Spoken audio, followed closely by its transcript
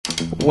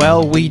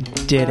Well, we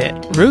did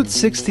it. Route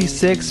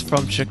 66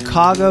 from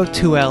Chicago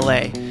to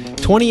LA.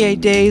 28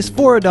 days,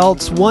 4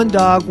 adults, 1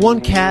 dog, 1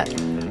 cat,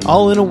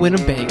 all in a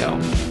Winnebago.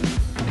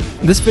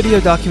 This video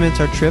documents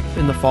our trip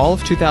in the fall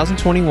of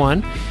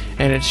 2021,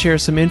 and it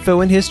shares some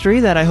info and history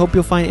that I hope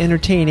you'll find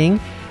entertaining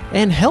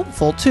and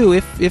helpful too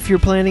if you're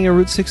planning a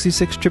Route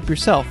 66 trip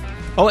yourself.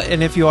 Oh,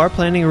 and if you are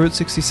planning a Route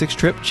 66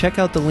 trip, check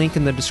out the link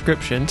in the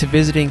description to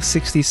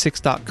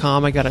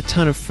visiting66.com. I got a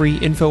ton of free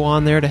info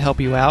on there to help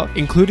you out,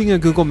 including a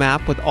Google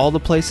map with all the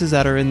places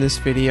that are in this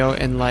video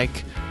and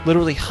like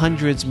literally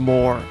hundreds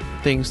more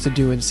things to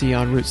do and see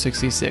on Route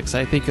 66.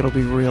 I think it'll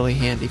be really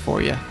handy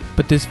for you.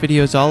 But this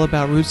video is all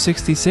about Route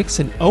 66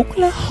 in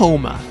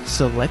Oklahoma,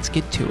 so let's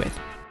get to it.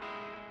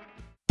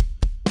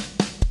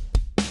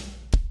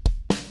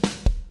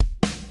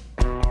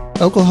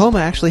 Oklahoma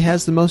actually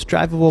has the most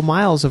drivable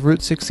miles of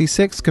Route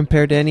 66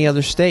 compared to any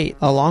other state,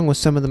 along with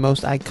some of the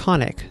most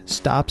iconic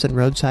stops and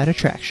roadside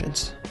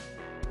attractions.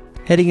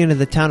 Heading into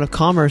the town of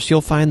Commerce, you'll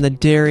find the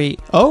Dairy...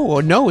 Oh,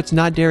 no, it's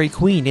not Dairy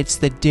Queen, it's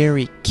the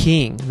Dairy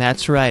King.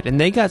 That's right, and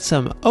they got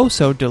some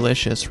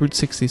oh-so-delicious Route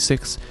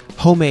 66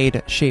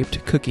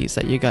 homemade-shaped cookies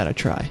that you gotta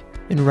try.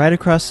 And right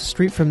across the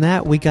street from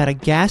that, we got a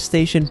gas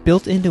station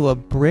built into a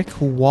brick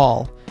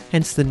wall.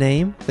 Hence the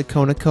name, the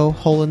Conoco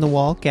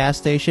hole-in-the-wall gas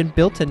station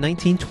built in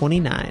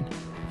 1929.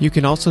 You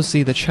can also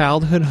see the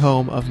childhood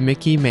home of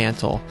Mickey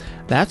Mantle.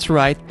 That's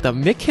right, the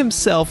Mick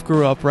himself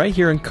grew up right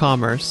here in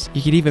Commerce.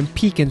 You could even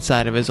peek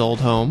inside of his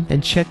old home.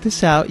 And check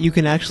this out, you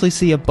can actually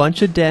see a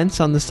bunch of dents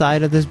on the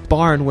side of this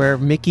barn where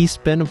Mickey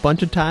spent a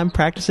bunch of time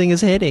practicing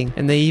his hitting.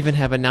 And they even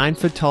have a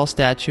 9-foot tall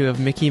statue of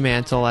Mickey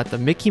Mantle at the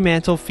Mickey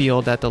Mantle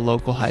Field at the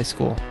local high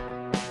school.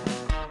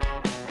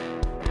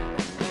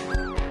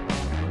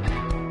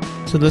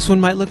 So this one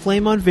might look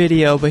lame on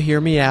video, but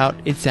hear me out,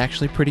 it's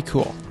actually pretty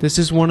cool. This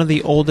is one of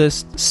the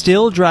oldest,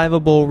 still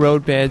drivable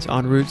roadbeds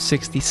on Route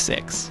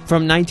 66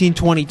 from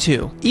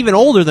 1922, even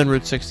older than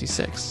Route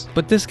 66.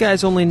 But this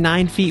guy's only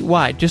 9 feet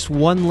wide, just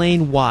 1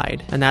 lane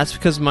wide, and that's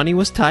because money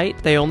was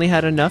tight, they only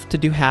had enough to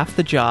do half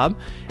the job,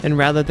 and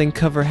rather than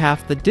cover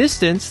half the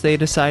distance, they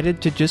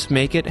decided to just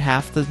make it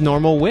half the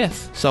normal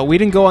width. So we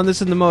didn't go on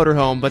this in the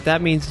motorhome, but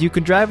that means you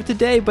can drive it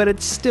today, but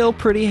it's still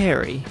pretty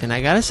hairy. And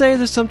I gotta say,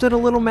 there's something a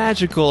little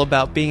magical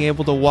about being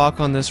able to walk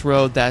on this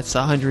road that's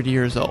 100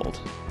 years old.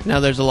 Now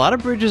there's a lot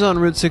of bridges on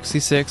Route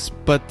 66,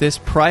 but this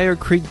Pryor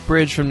Creek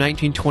Bridge from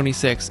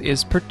 1926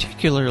 is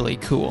particularly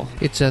cool.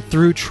 It's a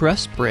through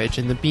truss bridge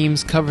and the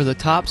beams cover the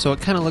top, so it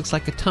kind of looks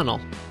like a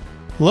tunnel.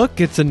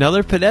 Look, it's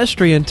another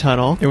pedestrian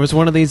tunnel. There was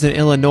one of these in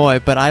Illinois,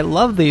 but I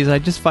love these. I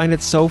just find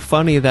it so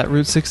funny that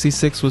Route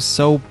 66 was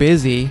so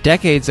busy,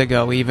 decades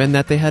ago even,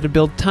 that they had to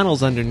build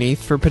tunnels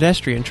underneath for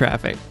pedestrian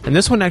traffic. And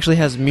this one actually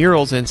has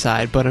murals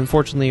inside, but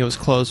unfortunately it was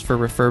closed for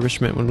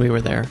refurbishment when we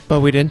were there.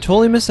 But we didn't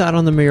totally miss out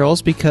on the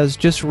murals because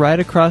just right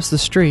across the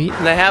street,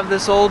 they have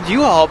this old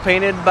U-Haul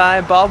painted by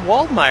Bob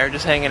Waldmeyer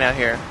just hanging out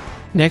here.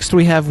 Next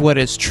we have what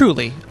is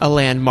truly a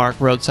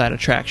landmark roadside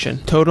attraction,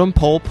 Totem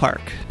Pole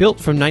Park. Built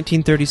from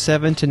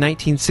 1937 to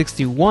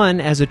 1961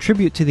 as a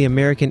tribute to the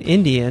American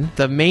Indian,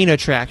 the main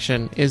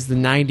attraction is the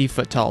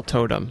 90-foot tall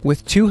totem,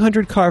 with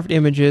 200 carved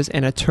images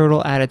and a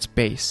turtle at its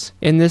base.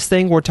 In this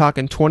thing we're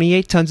talking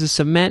 28 tons of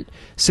cement,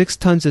 6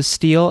 tons of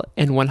steel,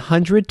 and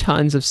 100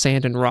 tons of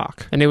sand and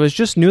rock. And it was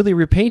just newly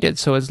repainted,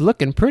 so it's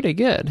looking pretty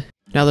good.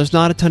 Now there's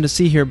not a ton to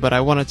see here, but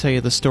I want to tell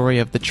you the story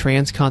of the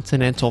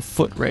Transcontinental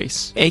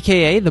Footrace,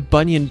 aka the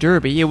Bunion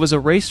Derby. It was a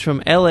race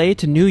from LA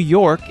to New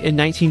York in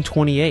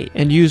 1928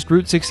 and used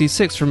Route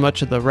 66 for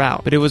much of the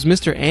route. But it was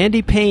Mr.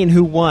 Andy Payne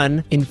who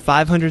won in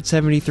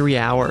 573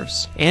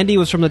 hours. Andy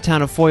was from the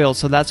town of Foyle,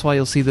 so that's why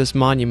you'll see this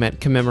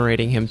monument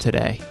commemorating him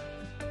today.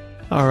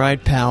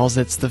 Alright pals,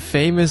 it's the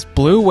famous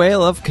blue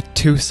whale of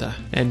Catoosa.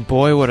 And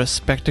boy, what a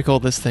spectacle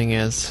this thing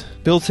is.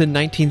 Built in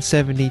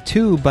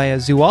 1972 by a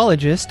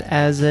zoologist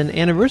as an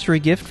anniversary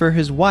gift for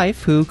his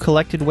wife who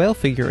collected whale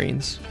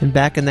figurines. And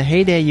back in the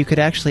heyday, you could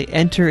actually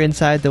enter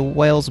inside the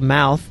whale's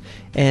mouth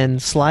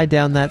and slide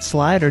down that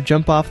slide or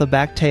jump off the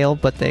back tail,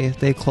 but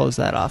they closed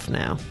that off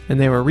now. And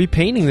they were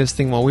repainting this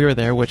thing while we were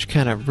there, which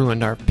kind of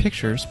ruined our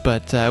pictures,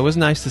 but it was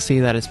nice to see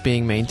that it's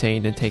being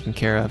maintained and taken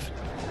care of.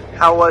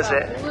 How was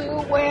it? The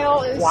blue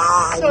whale is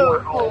so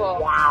cool.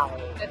 Wow.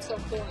 It's so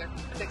cool they're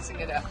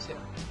fixing it up too.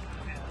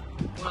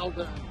 Well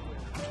done.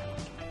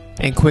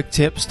 And quick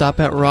tip, stop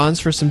at Ron's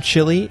for some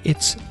chili.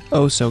 It's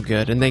oh so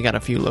good, and they got a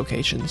few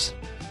locations.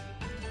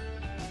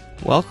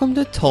 Welcome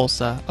to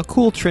Tulsa, a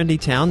cool trendy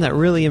town that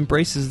really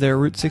embraces their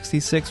Route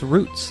 66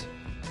 roots.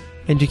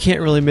 And you can't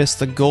really miss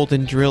the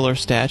Golden Driller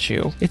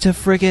statue. It's a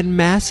friggin'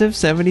 massive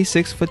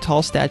 76-foot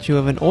tall statue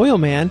of an oil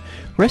man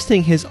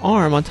resting his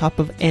arm on top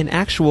of an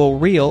actual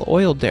real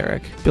oil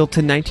derrick. Built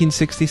in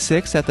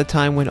 1966 at the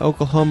time when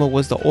Oklahoma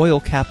was the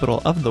oil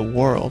capital of the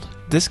world.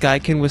 This guy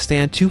can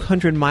withstand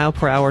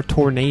 200-mile-per-hour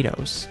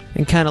tornadoes.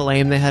 And kinda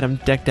lame, they had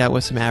him decked out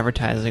with some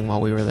advertising while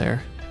we were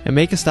there. And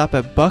make a stop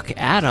at Buck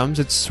Adams.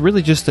 It's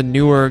really just a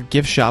newer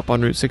gift shop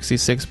on Route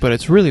 66, but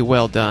it's really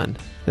well done.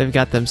 They've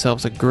got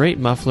themselves a great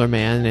muffler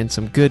man and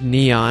some good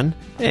neon,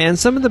 and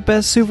some of the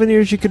best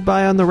souvenirs you could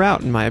buy on the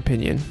route in my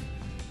opinion.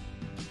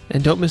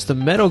 And don't miss the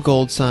metal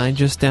gold sign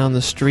just down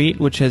the street,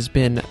 which has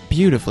been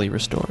beautifully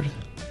restored.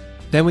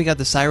 Then we got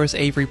the Cyrus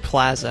Avery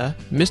Plaza.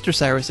 Mr.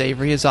 Cyrus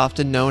Avery is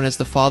often known as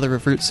the father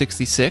of Route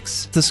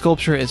 66. The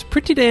sculpture is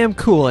pretty damn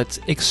cool. It's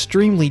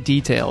extremely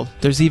detailed.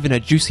 There's even a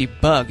juicy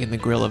bug in the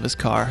grill of his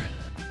car.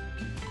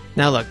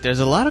 Now look, there's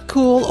a lot of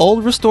cool,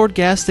 old restored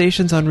gas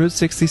stations on Route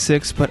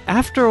 66, but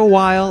after a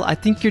while, I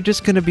think you're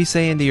just going to be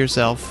saying to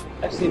yourself,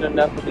 I've seen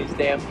enough of these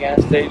damn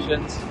gas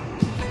stations.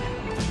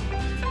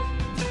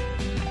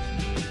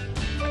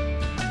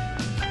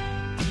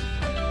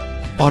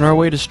 On our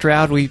way to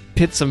Stroud, we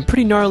hit some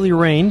pretty gnarly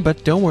rain,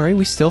 but don't worry,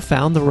 we still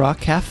found the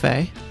Rock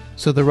Cafe.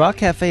 So the Rock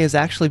Cafe is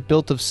actually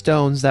built of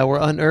stones that were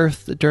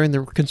unearthed during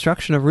the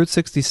construction of Route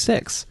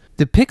 66.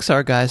 The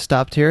Pixar guys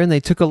stopped here and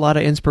they took a lot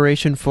of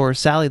inspiration for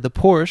Sally the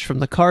Porsche from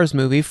the Cars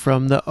movie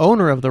from the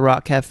owner of the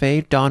Rock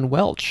Cafe, Don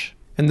Welch.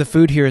 And the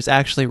food here is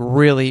actually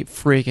really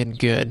freaking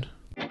good.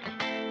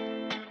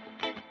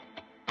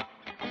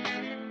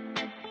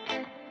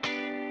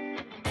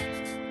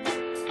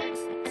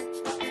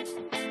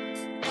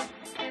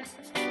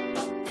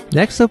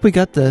 Next up we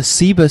got the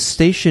Seba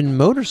Station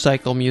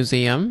Motorcycle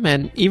Museum,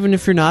 and even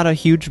if you're not a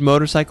huge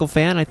motorcycle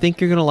fan, I think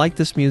you're going to like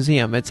this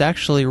museum. It's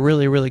actually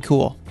really, really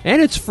cool.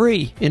 And it's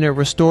free in a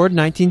restored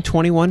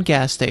 1921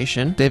 gas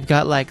station. They've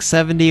got like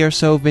 70 or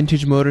so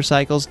vintage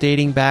motorcycles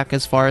dating back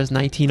as far as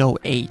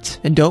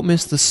 1908. And don't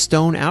miss the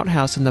stone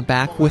outhouse in the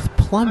back with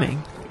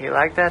plumbing. You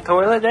like that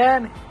toilet,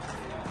 Dad?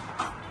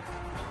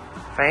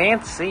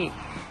 Fancy.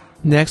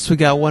 Next we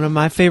got one of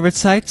my favorite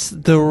sites,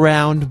 the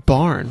Round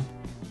Barn.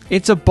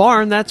 It's a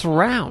barn that's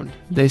round.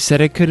 They said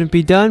it couldn't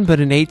be done,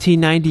 but in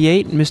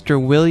 1898, Mr.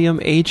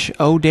 William H.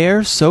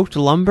 O'Dare soaked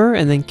lumber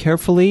and then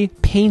carefully,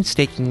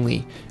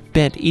 painstakingly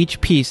bent each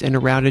piece in a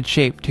rounded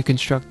shape to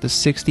construct the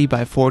 60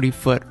 by 40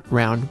 foot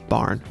round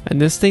barn. And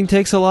this thing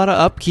takes a lot of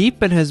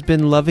upkeep and has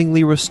been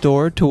lovingly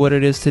restored to what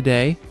it is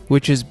today,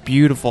 which is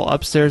beautiful.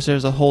 Upstairs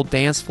there's a whole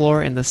dance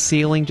floor and the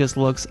ceiling just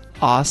looks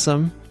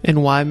awesome.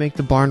 And why make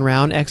the barn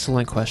round?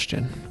 Excellent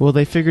question. Well,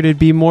 they figured it'd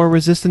be more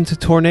resistant to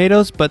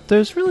tornadoes, but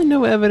there's really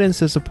no evidence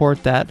to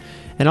support that.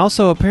 And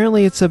also,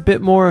 apparently it's a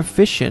bit more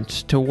efficient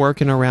to work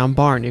in a round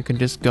barn. You can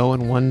just go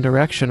in one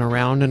direction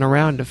around and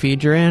around to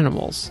feed your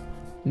animals.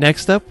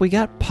 Next up, we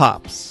got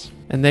Pops.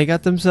 And they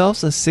got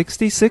themselves a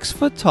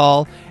 66-foot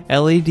tall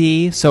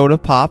LED soda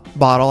pop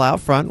bottle out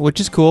front, which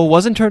is cool.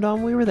 Wasn't turned on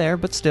when we were there,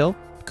 but still.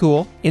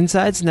 Cool.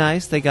 Inside's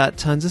nice. They got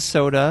tons of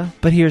soda.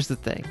 But here's the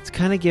thing. It's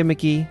kind of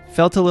gimmicky.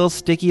 Felt a little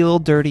sticky, a little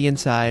dirty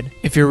inside.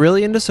 If you're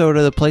really into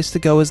soda, the place to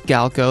go is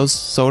Galco's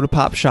Soda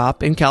Pop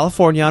Shop in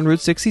California on Route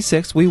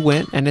 66. We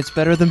went, and it's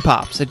better than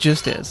Pops. It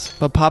just is.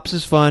 But Pops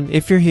is fun.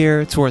 If you're here,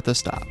 it's worth a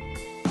stop.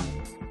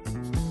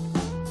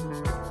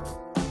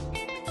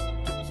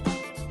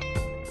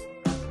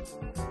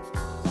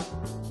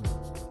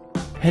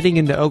 Heading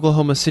into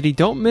Oklahoma City,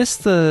 don't miss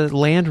the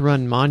Land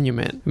Run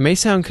Monument. It may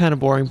sound kind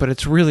of boring, but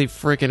it's really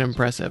freaking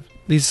impressive.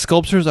 These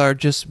sculptures are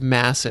just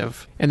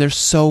massive, and there's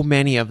so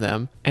many of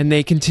them, and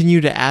they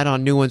continue to add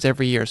on new ones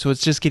every year, so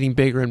it's just getting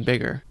bigger and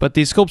bigger. But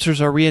these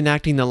sculptures are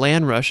reenacting the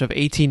land rush of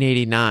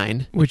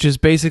 1889, which is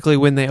basically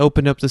when they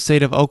opened up the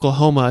state of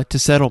Oklahoma to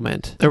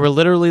settlement. There were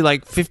literally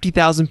like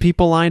 50,000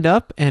 people lined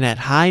up, and at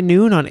high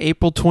noon on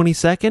April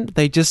 22nd,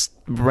 they just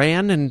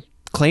ran and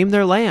claim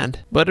their land.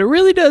 But it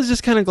really does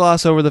just kind of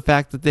gloss over the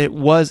fact that it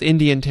was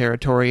Indian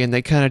territory and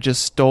they kind of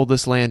just stole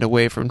this land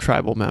away from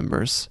tribal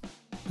members.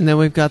 And then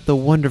we've got the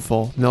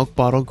wonderful Milk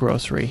Bottle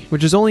Grocery,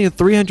 which is only a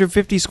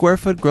 350 square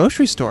foot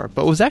grocery store,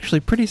 but was actually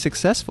pretty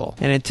successful.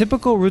 And in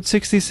typical Route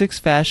 66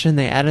 fashion,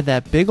 they added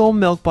that big old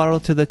milk bottle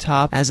to the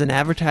top as an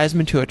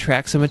advertisement to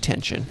attract some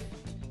attention.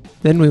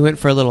 Then we went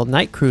for a little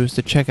night cruise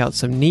to check out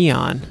some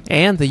neon,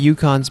 and the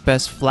Yukon's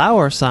Best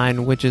Flower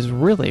sign, which is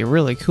really,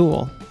 really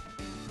cool.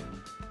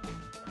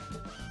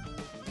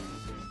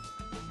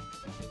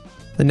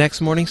 The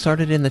next morning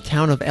started in the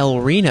town of El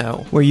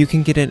Reno, where you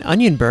can get an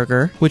onion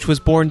burger, which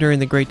was born during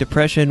the Great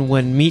Depression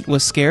when meat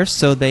was scarce,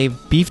 so they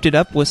beefed it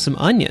up with some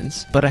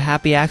onions. But a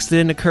happy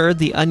accident occurred,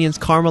 the onions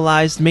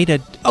caramelized, made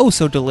a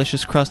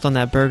oh-so-delicious crust on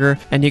that burger,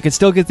 and you can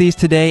still get these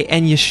today,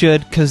 and you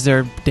should, because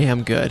they're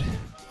damn good.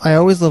 I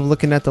always love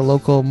looking at the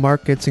local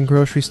markets and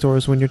grocery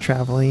stores when you're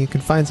traveling. You can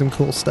find some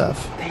cool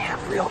stuff. They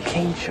have real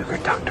cane sugar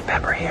Dr.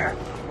 Pepper here.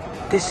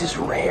 This is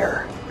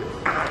rare.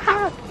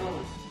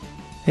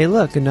 Hey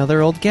look,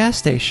 another old gas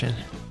station.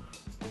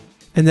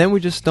 And then we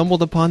just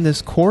stumbled upon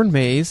this corn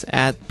maze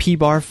at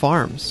P-Bar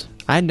Farms.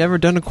 I had never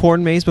done a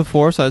corn maze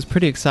before, so I was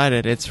pretty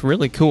excited. It's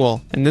really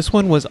cool. And this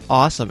one was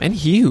awesome and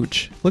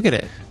huge. Look at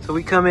it. So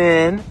we come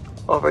in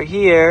over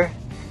here,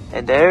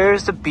 and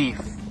there's the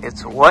beef.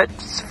 It's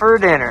what's for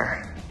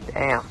dinner.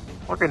 Damn,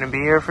 we're gonna be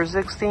here for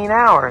 16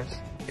 hours.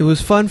 It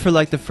was fun for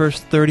like the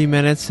first 30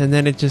 minutes, and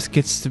then it just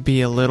gets to be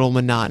a little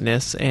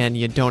monotonous, and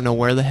you don't know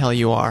where the hell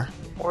you are.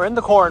 We're in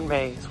the corn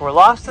maze. We're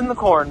lost in the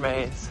corn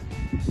maze.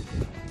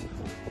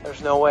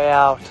 There's no way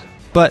out.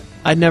 But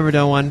I'd never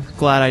done one.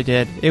 Glad I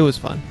did. It was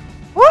fun.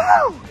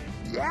 Woo!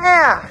 Yeah!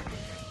 Yeah!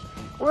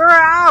 We're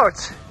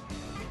out!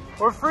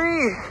 We're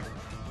free!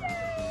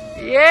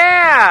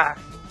 Yeah!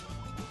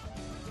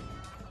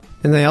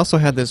 And they also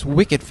had this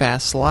wicked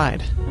fast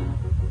slide.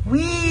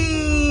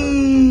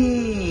 Whee!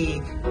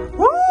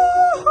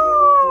 Woo-hoo!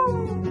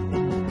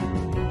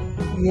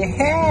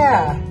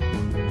 Yeah!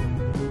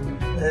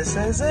 This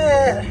is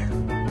it!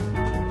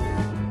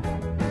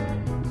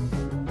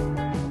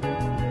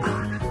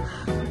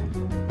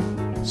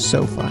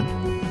 So fun.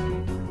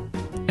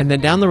 And then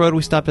down the road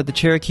we stopped at the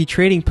Cherokee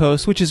Trading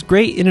Post, which is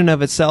great in and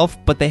of itself,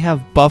 but they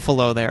have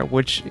buffalo there,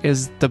 which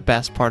is the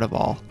best part of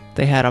all.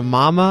 They had a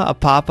mama, a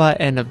papa,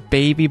 and a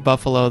baby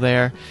buffalo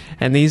there,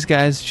 and these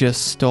guys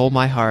just stole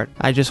my heart.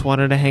 I just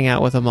wanted to hang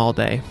out with them all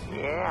day.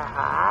 Yeah,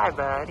 hi,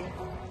 buddy.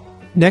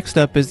 Next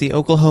up is the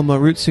Oklahoma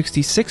Route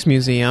 66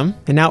 Museum,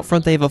 and out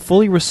front they have a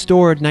fully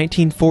restored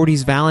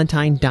 1940s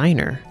Valentine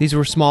diner. These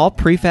were small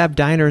prefab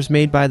diners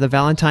made by the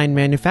Valentine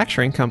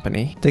Manufacturing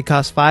Company. They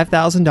cost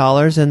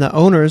 $5,000, and the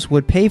owners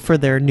would pay for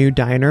their new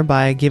diner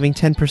by giving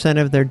 10%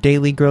 of their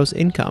daily gross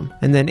income.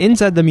 And then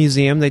inside the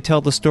museum they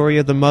tell the story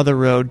of the Mother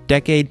Road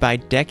decade by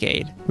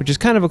decade, which is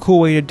kind of a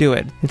cool way to do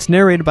it. It's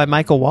narrated by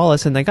Michael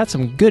Wallace, and they got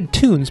some good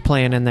tunes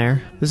playing in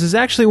there. This is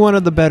actually one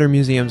of the better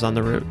museums on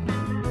the route.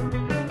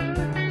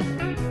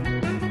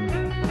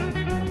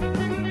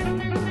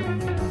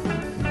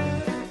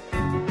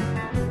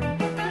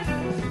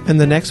 And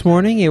the next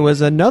morning, it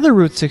was another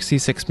Route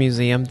 66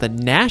 museum, the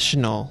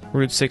National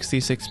Route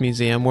 66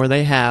 Museum, where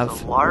they have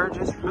the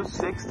largest Route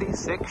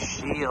 66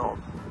 shield.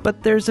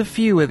 But there's a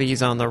few of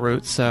these on the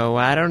route, so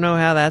I don't know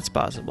how that's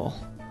possible.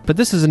 But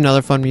this is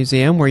another fun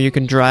museum where you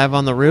can drive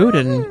on the route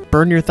and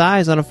burn your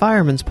thighs on a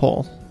fireman's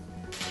pole.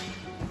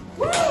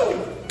 Woo!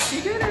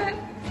 You did it!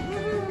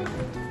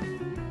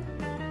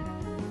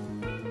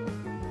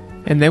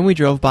 And then we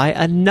drove by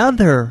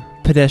another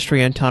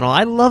pedestrian tunnel.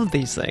 I love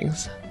these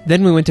things.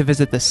 Then we went to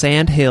visit the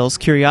Sand Hills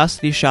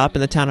Curiosity Shop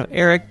in the town of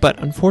Eric, but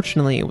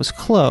unfortunately it was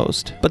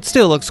closed. But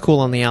still looks cool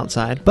on the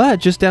outside. But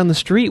just down the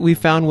street we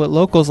found what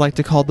locals like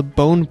to call the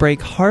Bone Break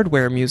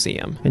Hardware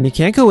Museum. And you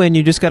can't go in,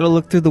 you just gotta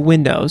look through the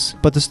windows.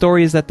 But the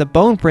story is that the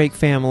Bone Break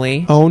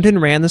family owned and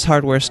ran this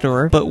hardware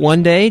store, but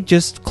one day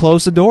just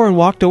closed the door and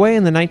walked away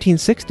in the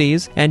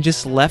 1960s and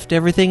just left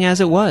everything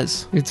as it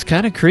was. It's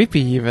kinda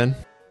creepy even.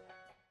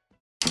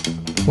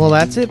 Well,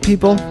 that's it,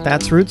 people.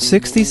 That's Route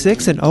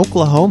 66 in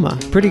Oklahoma.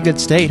 Pretty good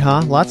state,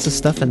 huh? Lots of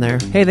stuff in there.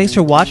 Hey, thanks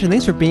for watching.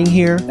 Thanks for being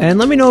here. And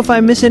let me know if I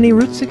miss any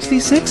Route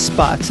 66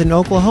 spots in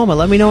Oklahoma.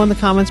 Let me know in the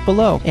comments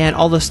below. And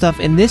all the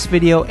stuff in this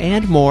video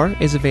and more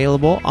is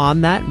available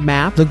on that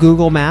map, the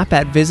Google map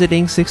at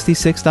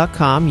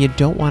visiting66.com. You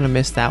don't want to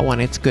miss that one.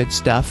 It's good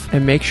stuff.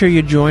 And make sure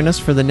you join us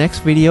for the next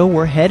video.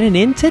 We're heading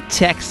into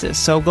Texas.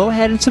 So go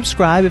ahead and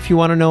subscribe if you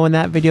want to know when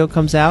that video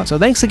comes out. So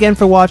thanks again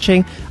for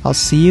watching. I'll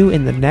see you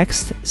in the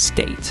next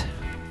state.